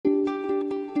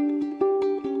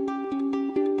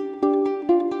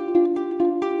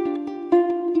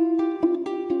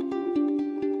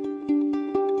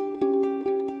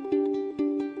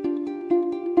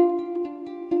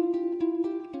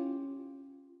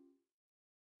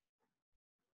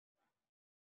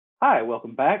Hi,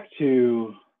 welcome back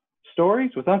to Stories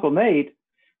with Uncle Nate.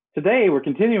 Today we're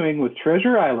continuing with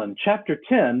Treasure Island, Chapter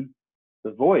 10,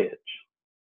 The Voyage.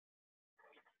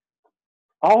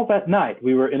 All that night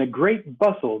we were in a great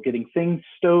bustle getting things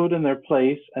stowed in their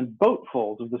place, and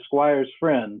boatfuls of the squire's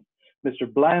friends, Mr.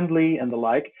 Blandly and the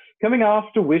like, coming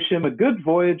off to wish him a good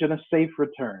voyage and a safe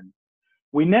return.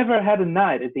 We never had a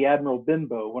night at the Admiral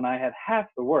Benbow when I had half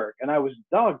the work, and I was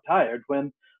dog-tired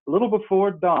when, a little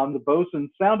before dawn, the boatswain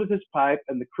sounded his pipe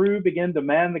and the crew began to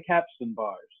man the capstan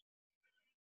bars.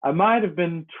 I might have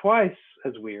been twice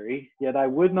as weary, yet I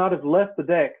would not have left the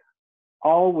deck.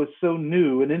 All was so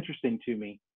new and interesting to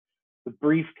me. The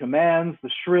brief commands,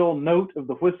 the shrill note of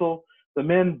the whistle, the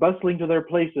men bustling to their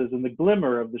places, and the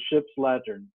glimmer of the ship's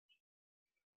lantern.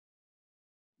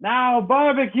 "Now,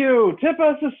 Barbecue, tip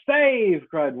us a stave,"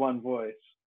 cried one voice.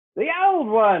 "The old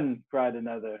one," cried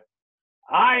another.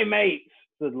 "Aye, mate,"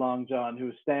 said Long John, who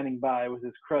was standing by with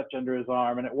his crutch under his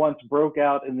arm, and at once broke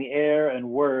out in the air and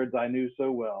words I knew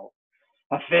so well.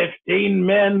 "15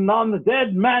 men on the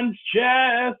dead man's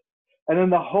chest," and then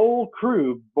the whole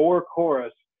crew bore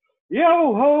chorus,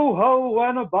 "Yo ho ho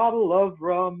and a bottle of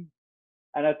rum,"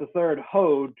 and at the third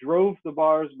ho drove the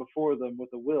bars before them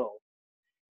with a will.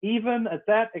 Even at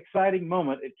that exciting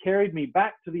moment it carried me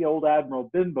back to the old Admiral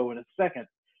Benbow in a second,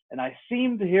 and I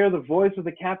seemed to hear the voice of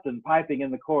the captain piping in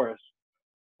the chorus.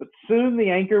 But soon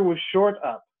the anchor was short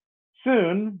up.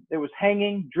 Soon it was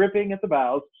hanging, dripping at the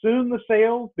bows. Soon the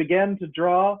sails began to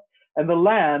draw, and the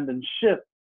land and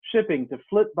shipping to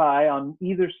flit by on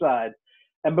either side.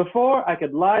 And before I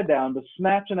could lie down to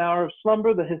snatch an hour of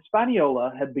slumber, the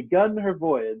Hispaniola had begun her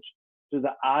voyage to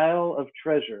the Isle of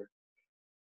Treasure.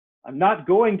 I'm not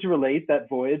going to relate that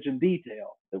voyage in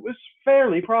detail. It was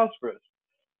fairly prosperous.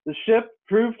 The ship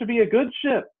proved to be a good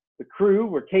ship. The crew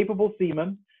were capable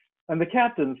seamen, and the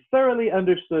captain thoroughly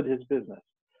understood his business.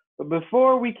 But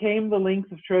before we came the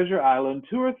length of Treasure Island,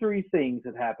 2 or 3 things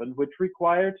had happened which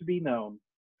require to be known.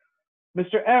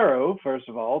 Mr. Arrow, first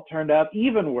of all, turned out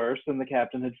even worse than the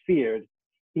captain had feared.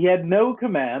 He had no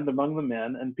command among the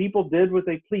men, and people did what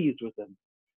they pleased with him.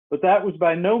 But that was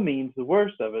by no means the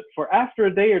worst of it, for after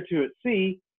a day or 2 at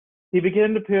sea, he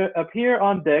began to appear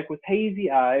on deck with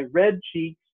hazy eye, red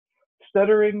cheeks,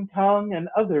 stuttering tongue, and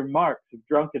other marks of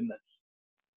drunkenness.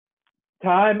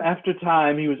 Time after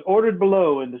time he was ordered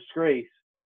below in disgrace.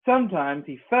 Sometimes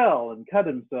he fell and cut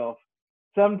himself.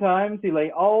 Sometimes he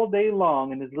lay all day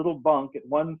long in his little bunk at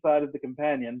one side of the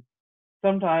companion.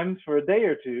 Sometimes for a day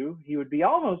or 2 he would be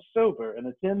almost sober and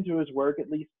attend to his work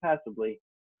at least passably.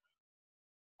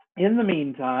 In the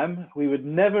meantime, we would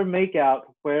never make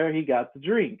out where he got the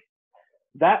drink.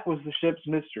 That was the ship's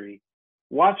mystery.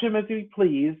 Watch him as we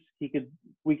pleased, we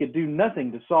could do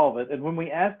nothing to solve it, and when we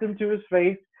asked him to his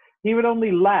face, he would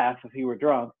only laugh if he were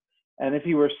drunk, and if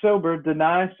he were sober,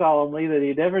 deny solemnly that he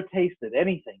had ever tasted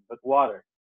anything but water.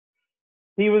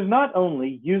 He was not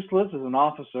only useless as an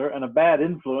officer and a bad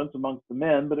influence amongst the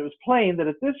men, but it was plain that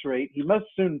at this rate he must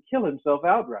soon kill himself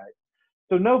outright.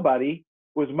 So nobody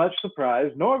was much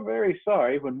surprised nor very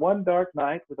sorry when one dark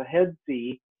night, with a head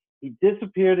sea, he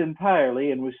disappeared entirely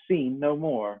and was seen no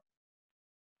more.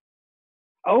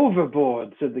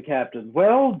 "Overboard," said the captain.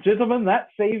 "Well, gentlemen, that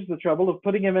saves the trouble of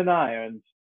putting him in irons."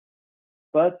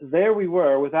 But there we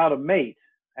were without a mate,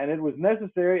 and it was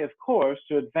necessary, of course,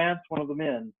 to advance one of the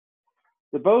men.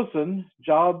 The boatswain,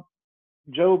 Job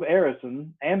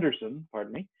Anderson,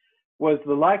 was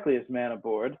the likeliest man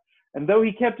aboard, and though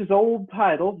he kept his old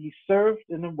title, he served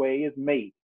in a way as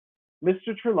mate.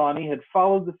 Mr. Trelawney had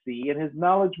followed the sea, and his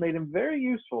knowledge made him very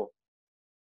useful,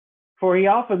 for he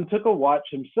often took a watch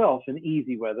himself in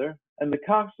easy weather, and the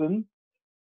coxswain,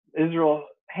 Israel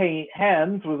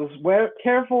Hands, was a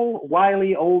careful,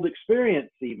 wily, old,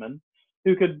 experienced seaman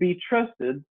who could be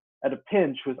trusted at a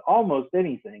pinch with almost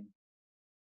anything.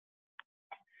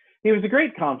 He was a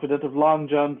great confidant of Long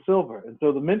John Silver, and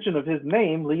so the mention of his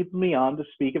name leads me on to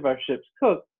speak of our ship's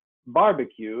cook,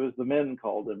 Barbecue, as the men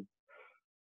called him.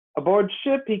 Aboard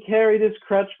ship he carried his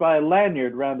crutch by a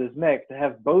lanyard round his neck to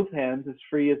have both hands as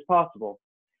free as possible.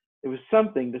 It was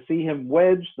something to see him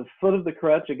wedge the foot of the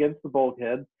crutch against the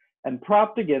bulkhead, and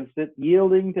propped against it,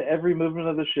 yielding to every movement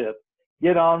of the ship,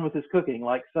 get on with his cooking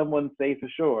like someone safe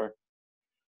ashore.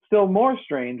 Still more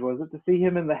strange was it to see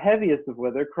him in the heaviest of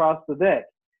weather cross the deck.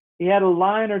 He had a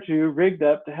line or 2 rigged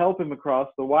up to help him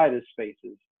across the widest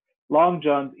spaces. Long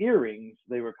John's earrings,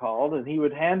 they were called, and he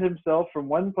would hand himself from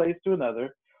one place to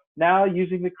another, now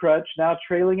using the crutch, now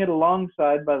trailing it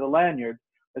alongside by the lanyard,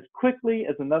 as quickly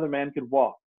as another man could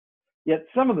walk. Yet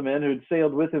some of the men who had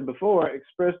sailed with him before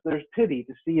expressed their pity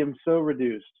to see him so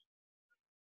reduced.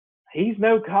 He's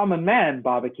no common man,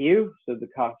 Barbecue, said the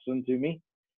coxswain to me.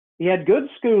 He had good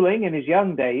schooling in his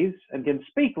young days, and can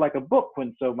speak like a book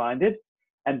when so minded,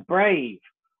 and brave.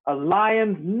 A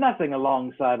lion's nothing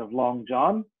alongside of Long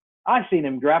John. I seen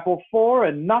him grapple 4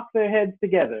 and knock their heads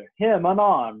together, him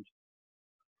unarmed.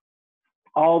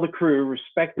 All the crew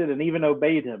respected and even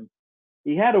obeyed him.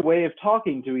 He had a way of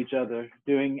talking to each other,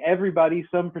 doing everybody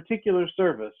some particular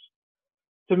service.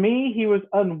 To me, he was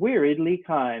unweariedly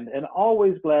kind, and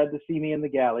always glad to see me in the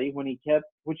galley,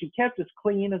 which he kept as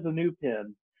clean as a new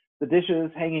pin, the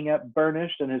dishes hanging up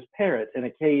burnished, and his parrot in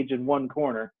a cage in one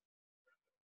corner.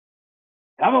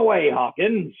 Come away,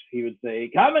 Hawkins, he would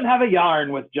say. Come and have a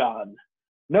yarn with John.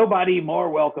 Nobody more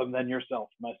welcome than yourself,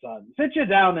 my son. Sit you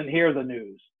down and hear the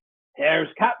news. Here's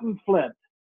Captain Flint.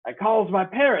 I calls my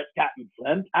parrot Captain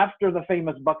Flint after the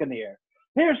famous buccaneer.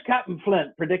 Here's Captain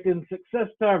Flint predicting success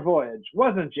to our voyage,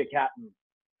 wasn't you, Captain?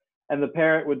 And the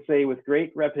parrot would say with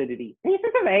great rapidity,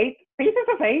 pieces of 8, pieces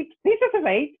of 8, pieces of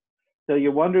 8, till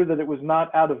you wonder that it was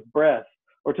not out of breath,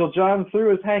 or till John threw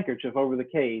his handkerchief over the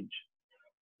cage.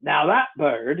 Now that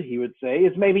bird, he would say,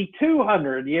 is maybe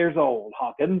 200 years old,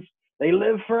 Hawkins. They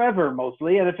live forever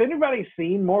mostly, and if anybody's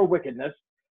seen more wickedness,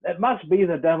 it must be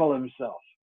the devil himself.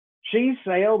 She's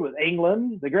sailed with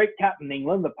England, the great Captain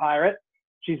England, the pirate.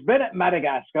 She's been at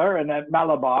Madagascar and at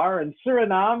Malabar and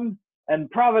Suriname and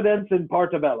Providence and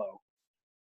Portobello.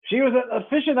 She was at the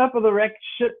fishing up of the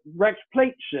wrecked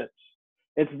plate ships.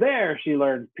 It's there she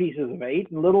learned pieces of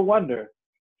 8, and little wonder.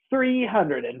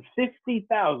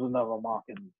 350,000 of them,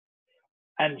 Hawkins.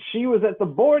 And she was at the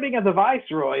boarding of the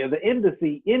Viceroy of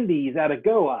the Indies out of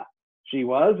Goa. She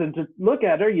was, and to look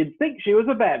at her, you'd think she was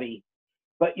a babby.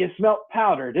 But you smelt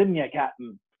powder, didn't you,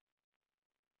 Captain?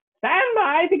 Stand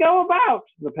by to go about,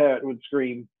 the parrot would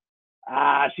scream.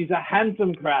 Ah, she's a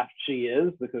handsome craft, she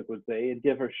is, the cook would say, and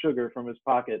give her sugar from his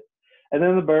pocket. And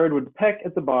then the bird would peck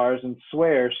at the bars and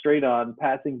swear straight on,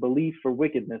 passing belief for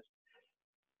wickedness.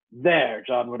 There,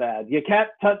 John would add, you can't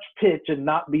touch pitch and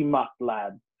not be mocked,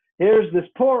 lad. Here's this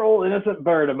poor old innocent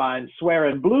bird of mine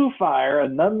swearing blue fire,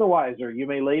 and none the wiser, you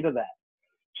may lay to that.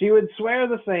 She would swear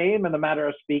the same, in a matter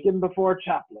of speaking, before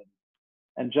Chaplain.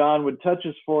 And John would touch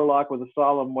his forelock with a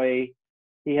solemn way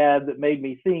he had that made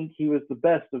me think he was the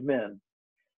best of men.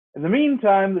 In the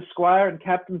meantime, the squire and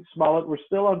Captain Smollett were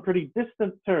still on pretty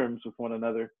distant terms with one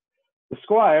another. The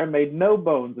squire made no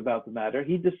bones about the matter.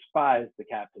 He despised the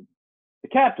captain. The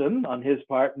captain, on his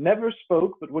part, never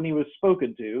spoke but when he was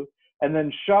spoken to, and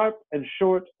then sharp and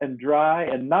short and dry,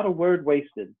 and not a word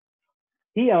wasted.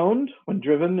 He owned, when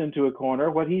driven into a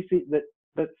corner,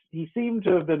 that he seemed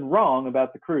to have been wrong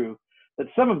about the crew, that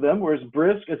some of them were as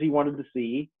brisk as he wanted to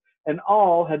see, and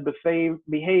all had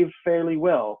behaved fairly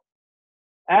well.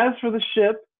 As for the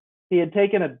ship, he had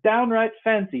taken a downright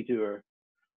fancy to her.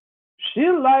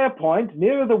 She'll lie a point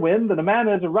nearer the wind than a man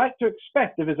has a right to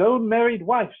expect of his own married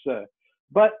wife, sir.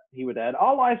 But, he would add,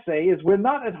 all I say is we're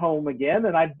not at home again,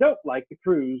 and I don't like the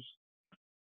cruise.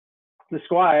 The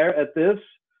squire, at this,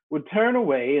 would turn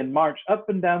away and march up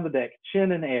and down the deck,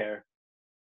 chin in air.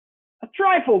 A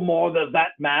trifle more than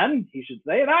that, man, he should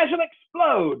say, and I shall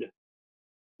explode.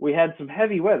 We had some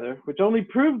heavy weather, which only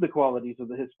proved the qualities of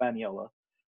the Hispaniola.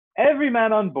 Every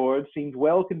man on board seemed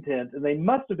well content, and they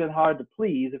must have been hard to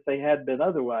please if they had been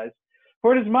otherwise,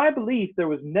 for it is my belief there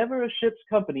was never a ship's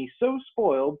company so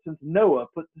spoiled since Noah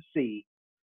put to sea.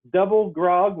 Double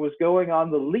grog was going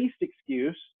on the least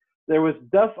excuse. There was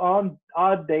duff on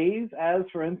odd days, as,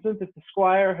 for instance, if the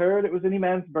squire heard it was any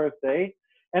man's birthday,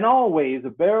 and always a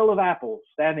barrel of apples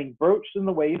standing broached in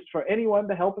the waist for anyone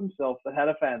to help himself that had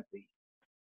a fancy.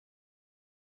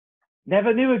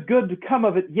 Never knew a good to come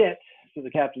of it yet, so the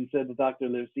captain said to Dr.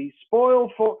 Livesey. Spoil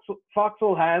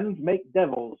forecastle hands make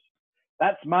devils.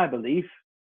 That's my belief.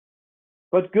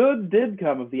 But good did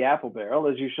come of the apple barrel,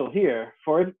 as you shall hear,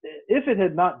 for if it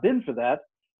had not been for that,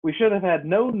 we should have had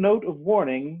no note of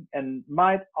warning, and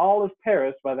might all have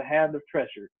perished by the hand of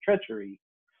treachery.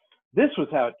 This was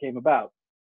how it came about.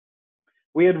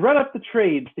 We had run up the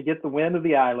trades to get the wind of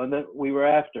the island that we were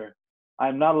after. I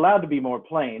am not allowed to be more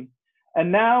plain.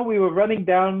 And now we were running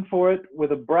down for it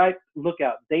with a bright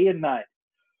lookout day and night.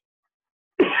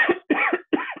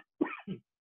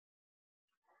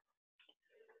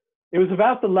 It was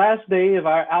about the last day of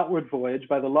our outward voyage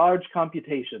by the large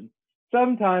computation.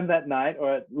 Sometime that night,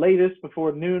 or at latest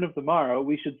before noon of the morrow,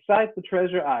 we should sight the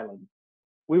treasure island.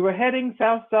 We were heading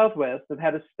south-southwest and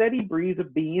had a steady breeze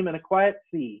abeam and a quiet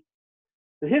sea.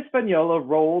 The Hispaniola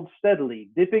rolled steadily,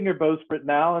 dipping her bowsprit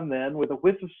now and then with a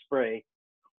whiff of spray.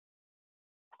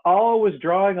 All was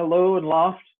drawing alow and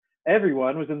aloft.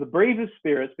 Everyone was in the bravest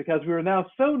spirits because we were now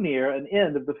so near an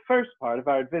end of the first part of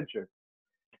our adventure.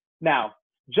 Now,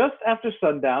 just after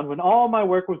sundown, when all my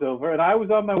work was over and I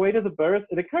was on my way to the berth,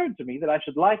 it occurred to me that I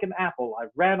should like an apple. I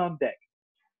ran on deck.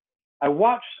 I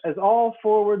watched as all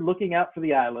forward looking out for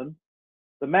the island.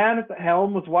 The man at the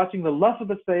helm was watching the luff of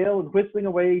the sail and whistling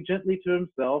away gently to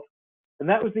himself, and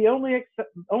that was the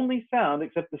only sound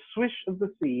except the swish of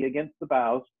the sea against the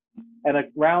bows and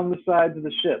around the sides of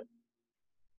the ship.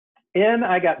 In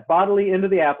I got bodily into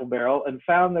the apple barrel and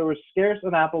found there was scarce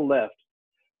an apple left.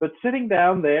 But sitting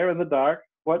down there in the dark,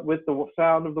 what with the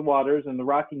sound of the waters and the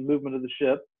rocking movement of the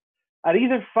ship, I'd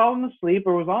either fallen asleep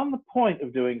or was on the point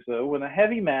of doing so when a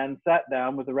heavy man sat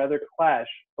down with a rather clash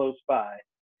close by.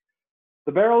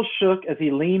 The barrel shook as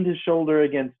he leaned his shoulder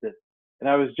against it, and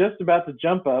I was just about to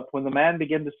jump up when the man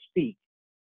began to speak.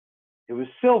 It was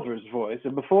Silver's voice,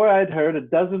 and before I had heard a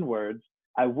dozen words,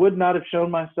 I would not have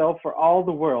shown myself for all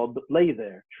the world, but lay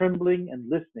there, trembling and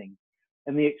listening,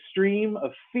 in the extreme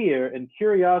of fear and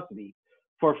curiosity,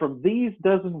 for from these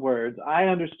dozen words I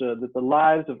understood that the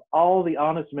lives of all the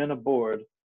honest men aboard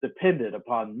depended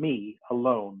upon me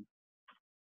alone.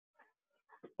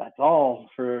 That's all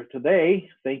for today.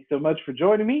 Thanks so much for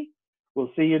joining me. We'll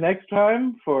see you next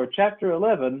time for Chapter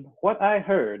 11, What I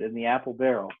Heard in the Apple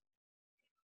Barrel.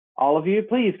 All of you,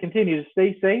 please continue to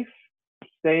stay safe,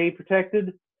 stay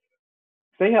protected,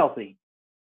 stay healthy.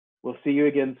 We'll see you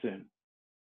again soon.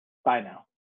 Bye now.